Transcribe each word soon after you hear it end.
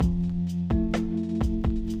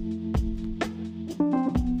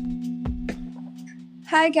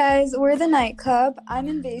Hi guys, we're the Night Club. I'm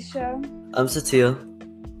Invasia. I'm Satil.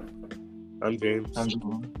 I'm James. I'm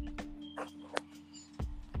John.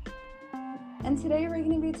 And today we're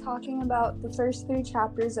going to be talking about the first 3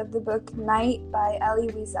 chapters of the book Night by Elie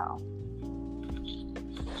Wiesel.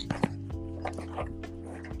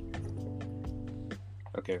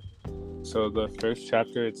 Okay, so the first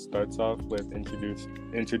chapter, it starts off with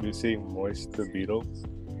introducing Moish the beetle,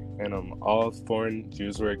 and all foreign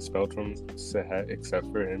Jews were expelled from Sehet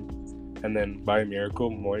except for him. And then by a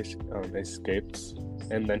miracle, Moish escapes,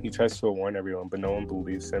 and then he tries to warn everyone, but no one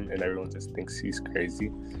believes him, and everyone just thinks he's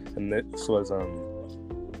crazy. And this was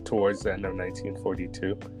towards the end of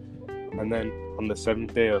 1942. And then on the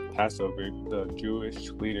 7th day of Passover, the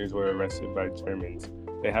Jewish leaders were arrested by Germans.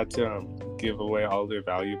 They had to give away all their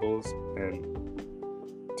valuables and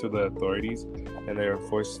to the authorities, and they were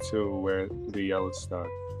forced to wear the yellow star.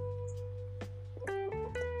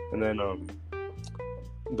 And then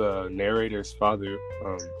the narrator's father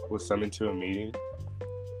was summoned to a meeting,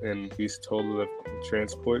 and he's told of the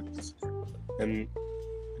transports, and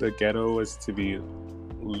the ghetto was to be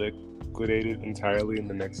liquidated entirely in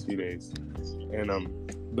the next few days. And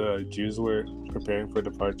the Jews were preparing for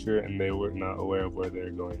departure, and they were not aware of where they were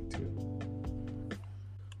going to.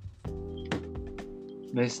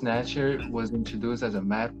 Miss Snatcher was introduced as a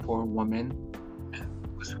mad poor woman,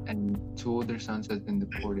 and 2 older sons have been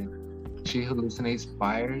deported. She hallucinates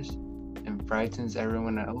fires and frightens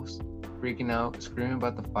everyone else, freaking out, screaming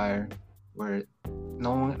about the fire, where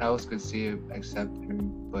no one else could see it except her,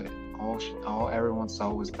 but all everyone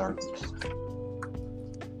saw was darkness.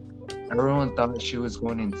 Everyone thought she was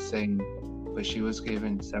going insane, but she was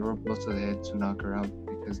given several blows to the head to knock her out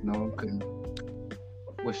because no one could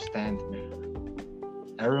withstand her.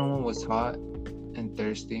 Everyone was hot and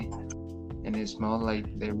thirsty, and it smelled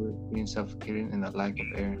like they were being suffocated in the lack of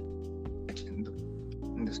air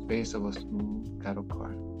in the space of a smooth cattle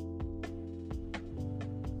car.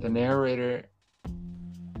 The narrator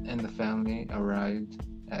and the family arrived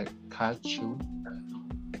at Kachu,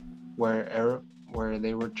 where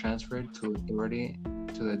they were transferred to authority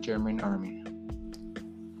to the German army.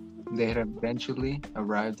 They had eventually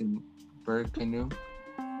arrived in Birkenau.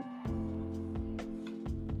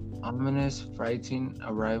 Ominous, frightening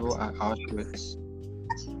arrival at Auschwitz.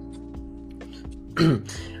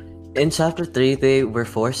 In chapter 3, they were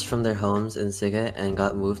forced from their homes in Siga and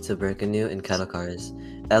got moved to Birkenau in cattle cars.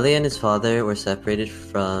 Elie and his father were separated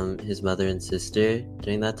from his mother and sister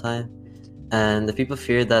during that time, and the people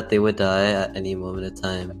feared that they would die at any moment of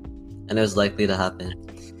time, and it was likely to happen.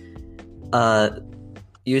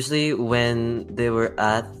 Usually when they were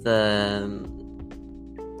at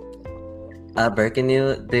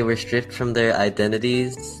Birkenau, they were stripped from their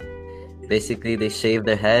identities. Basically, they shaved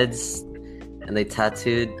their heads and they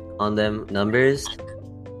tattooed on them numbers.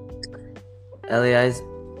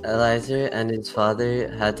 Eliezer and his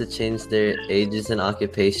father had to change their ages and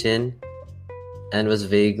occupation and was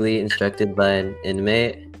vaguely instructed by an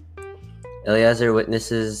inmate. Eliezer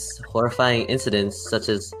witnesses horrifying incidents such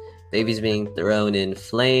as babies being thrown in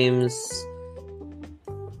flames,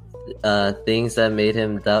 things that made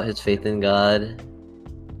him doubt his faith in God.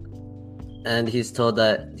 And he's told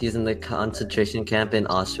that he's in the concentration camp in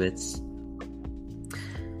Auschwitz.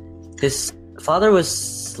 His father was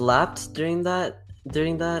slapped during that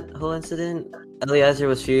whole incident. Eliezer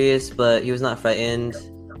was furious, but he was not frightened.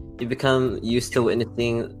 He become used to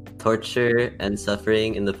witnessing torture and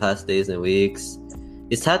suffering in the past days and weeks.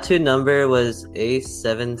 His tattoo number was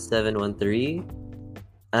A7713,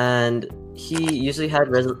 and he usually had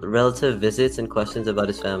relative visits and questions about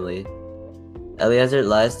his family. Eliezer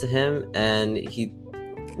lies to him, and he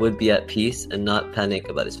would be at peace and not panic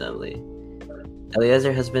about his family.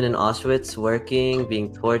 Eliezer has been in Auschwitz working,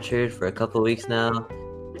 being tortured for a couple weeks now.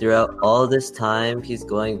 Throughout all this time, he's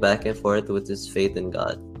going back and forth with his faith in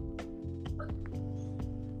God.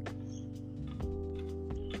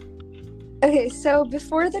 Okay, so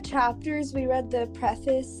before the chapters, we read the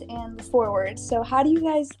preface and the foreword. So how do you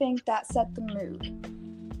guys think that set the mood?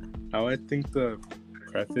 How I think the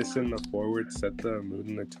preface and the foreword set the mood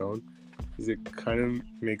and the tone is it kind of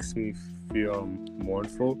makes me feel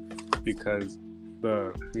mournful, because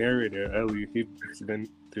the narrator, Elie, he's been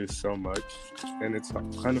through so much, and it's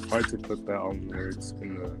kind of hard to put that on words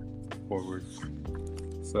in the foreword.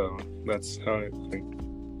 So that's how I think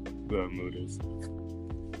the mood is.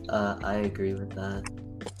 I agree with that.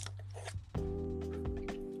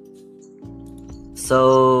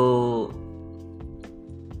 So,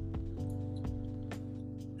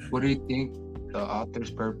 What do you think the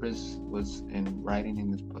author's purpose was in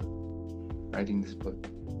writing this book?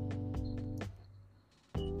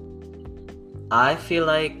 I feel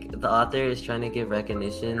like the author is trying to give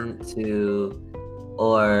recognition to,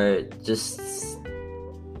 or just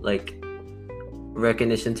like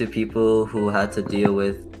recognition to people who had to deal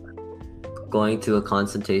with going to a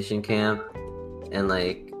concentration camp and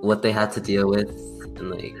like what they had to deal with,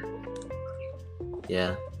 and like,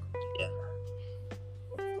 yeah.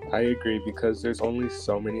 I agree, because there was only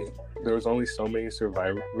so many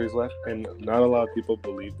survivors left, and not a lot of people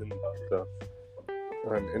believed in the.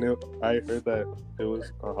 I heard that it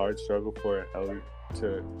was a hard struggle for Elie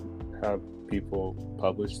to have people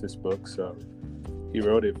publish this book, so he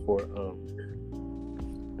wrote it for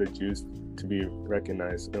the Jews to be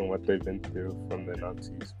recognized in what they've been through from the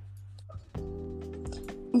Nazis.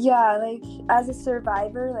 Yeah, like as a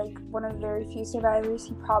survivor, like one of the very few survivors,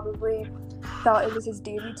 he probably felt it was his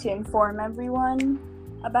duty to inform everyone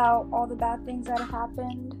about all the bad things that had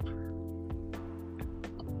happened.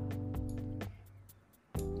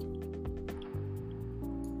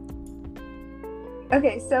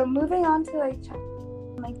 Okay, so moving on to like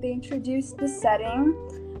they introduced the setting,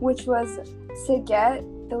 which was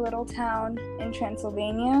Szeged, the little town in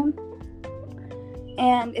Transylvania,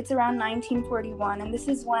 and it's around 1941, and this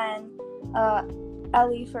is when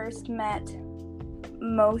Elie first met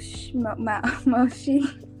Moshe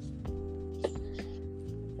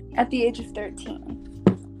at the age of 13.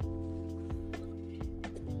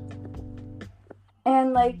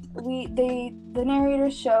 And like the narrator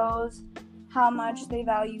shows how much they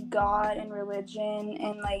value God and religion,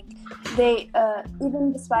 and like they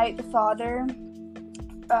even despite the father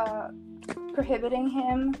prohibiting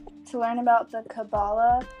him to learn about the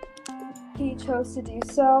Kabbalah, he chose to do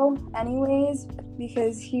so anyways,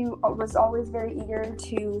 because he was always very eager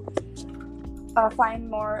to find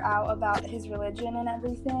more out about his religion and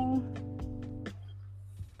everything.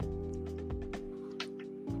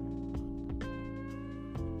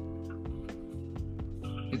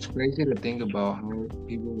 It's crazy to think about how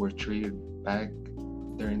people were treated back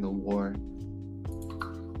during the war.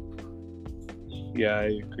 Yeah, I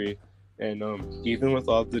agree. And even with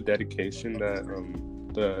all the dedication that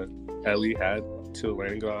the Elie had to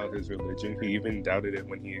learning about his religion, he even doubted it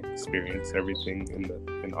when he experienced everything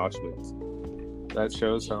in Auschwitz. That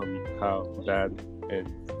shows how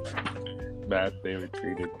bad they were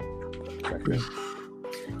treated back then.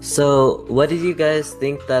 So, what did you guys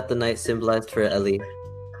think that the night symbolized for Elie?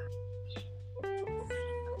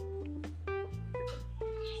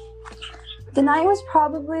 The night was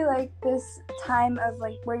probably like this time of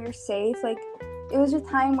like where you're safe. Like it was a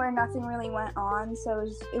time where nothing really went on, so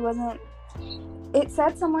it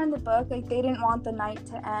said somewhere in the book like they didn't want the night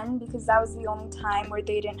to end because that was the only time where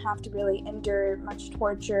they didn't have to really endure much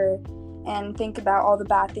torture and think about all the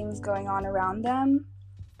bad things going on around them.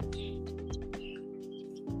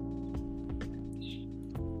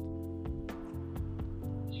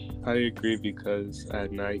 I agree, because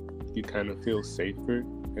at night you kind of feel safer,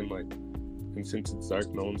 and since it's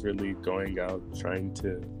dark, no one's really going out trying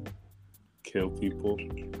to kill people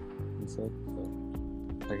and stuff.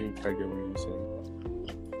 So I get what you're saying.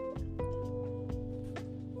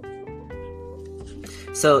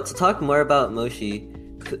 So to talk more about Moshe,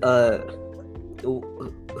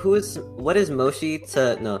 what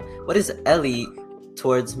is Elie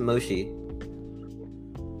towards Moshe?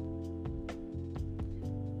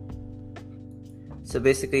 So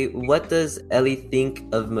basically, what does Elie think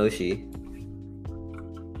of Moshe?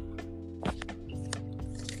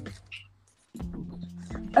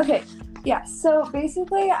 Okay, yeah, so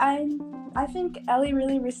basically I think Elie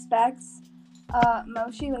really respects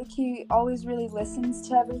Moshe. Like he always really listens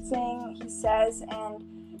to everything he says and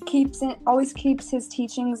always keeps his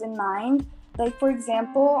teachings in mind. Like for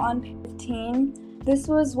example, on page 15, this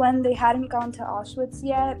was when they hadn't gone to Auschwitz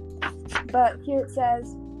yet, but here it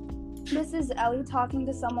says, this is Elie talking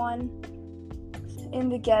to someone in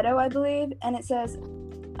the ghetto, I believe, and it says,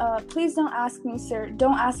 please don't ask me, sir.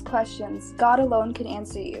 Don't ask questions. God alone can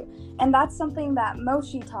answer you. And that's something that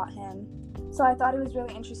Moshe taught him. So I thought it was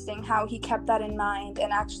really interesting how he kept that in mind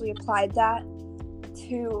and actually applied that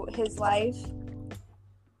to his life.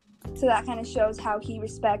 So that kind of shows how he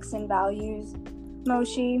respects and values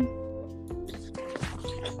Moshe.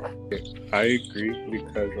 I agree,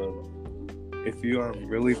 because if you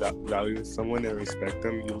really value someone and respect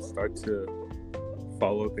them, you'll start to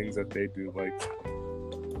follow things that they do. Like,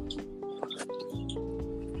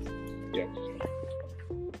 yeah.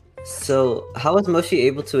 So, how was Moshe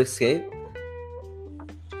able to escape?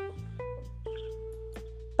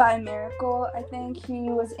 By miracle, I think he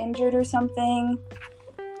was injured or something.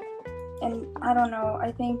 And I don't know,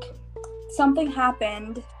 I think something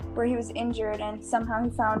happened where he was injured and somehow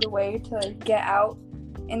he found a way to get out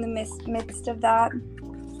in the midst of that.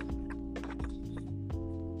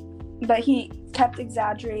 But he kept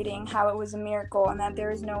exaggerating how it was a miracle and that there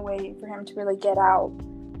was no way for him to really get out.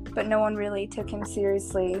 But no one really took him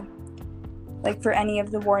seriously, like for any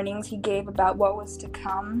of the warnings he gave about what was to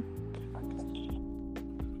come.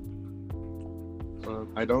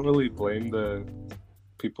 I don't really blame the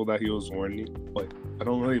people that he was warning. Like, I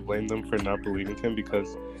don't really blame them for not believing him,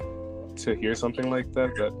 because to hear something like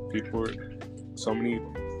that so many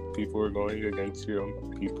people were going against your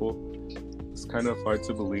own people, it's kind of hard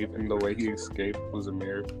to believe. And the way he escaped was a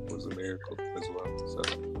miracle as well. So.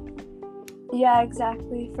 Yeah,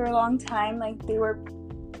 exactly. For a long time, like, they were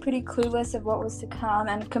pretty clueless of what was to come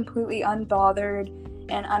and completely unbothered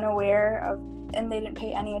and unaware of, and they didn't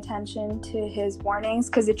pay any attention to his warnings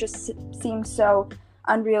because it just seemed so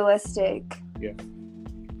unrealistic. Yeah.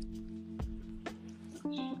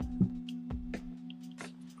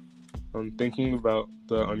 I'm thinking about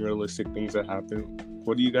the unrealistic things that happened.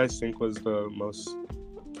 What do you guys think was the most,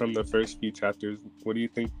 from the first few chapters, what do you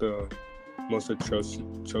think the most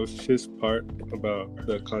atrocious part about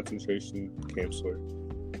the concentration camps were?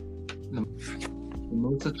 The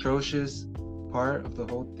most atrocious part of the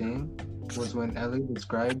whole thing was when Elie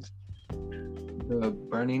described the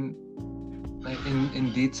burning, like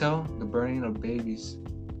in detail, the burning of babies.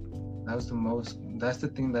 That's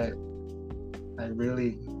the thing that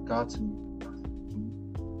really got to me.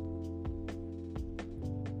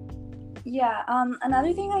 Yeah,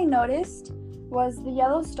 another thing I noticed was the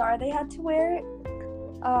yellow star they had to wear.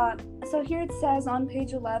 So here it says on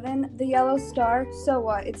page 11, the yellow star, so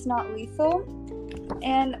what? It's not lethal.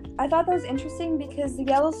 And I thought that was interesting because the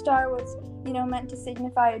yellow star was, meant to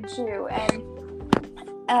signify a Jew. And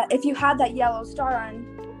if you had that yellow star on,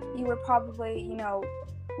 you were probably,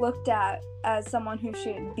 looked at as someone who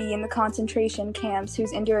should be in the concentration camps,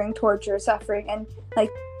 who's enduring torture, suffering, and,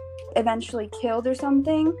 eventually killed or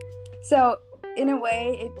something. So, in a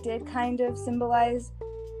way, it did kind of symbolize,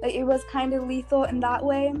 it was kind of lethal in that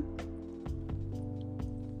way,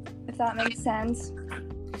 if that makes sense.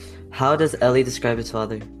 How does Elie describe his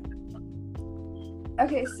father?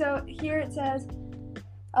 Okay, so here it says,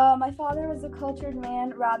 my father was a cultured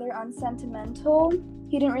man, rather unsentimental.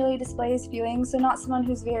 He didn't really display his feelings, so not someone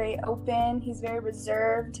who's very open. He's very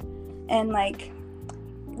reserved and, like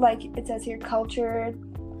it says here, cultured.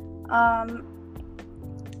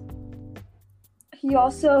 He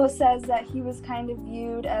also says that he was kind of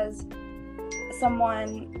viewed as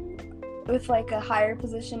someone with, a higher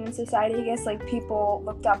position in society. I guess, people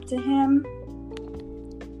looked up to him.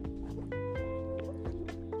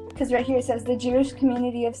 Because right here it says, the Jewish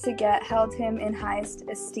community of Saget held him in highest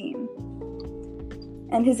esteem.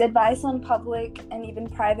 And his advice on public and even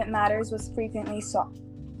private matters was frequently sought.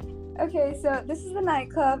 Okay, so this is the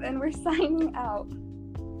nightclub, and we're signing out.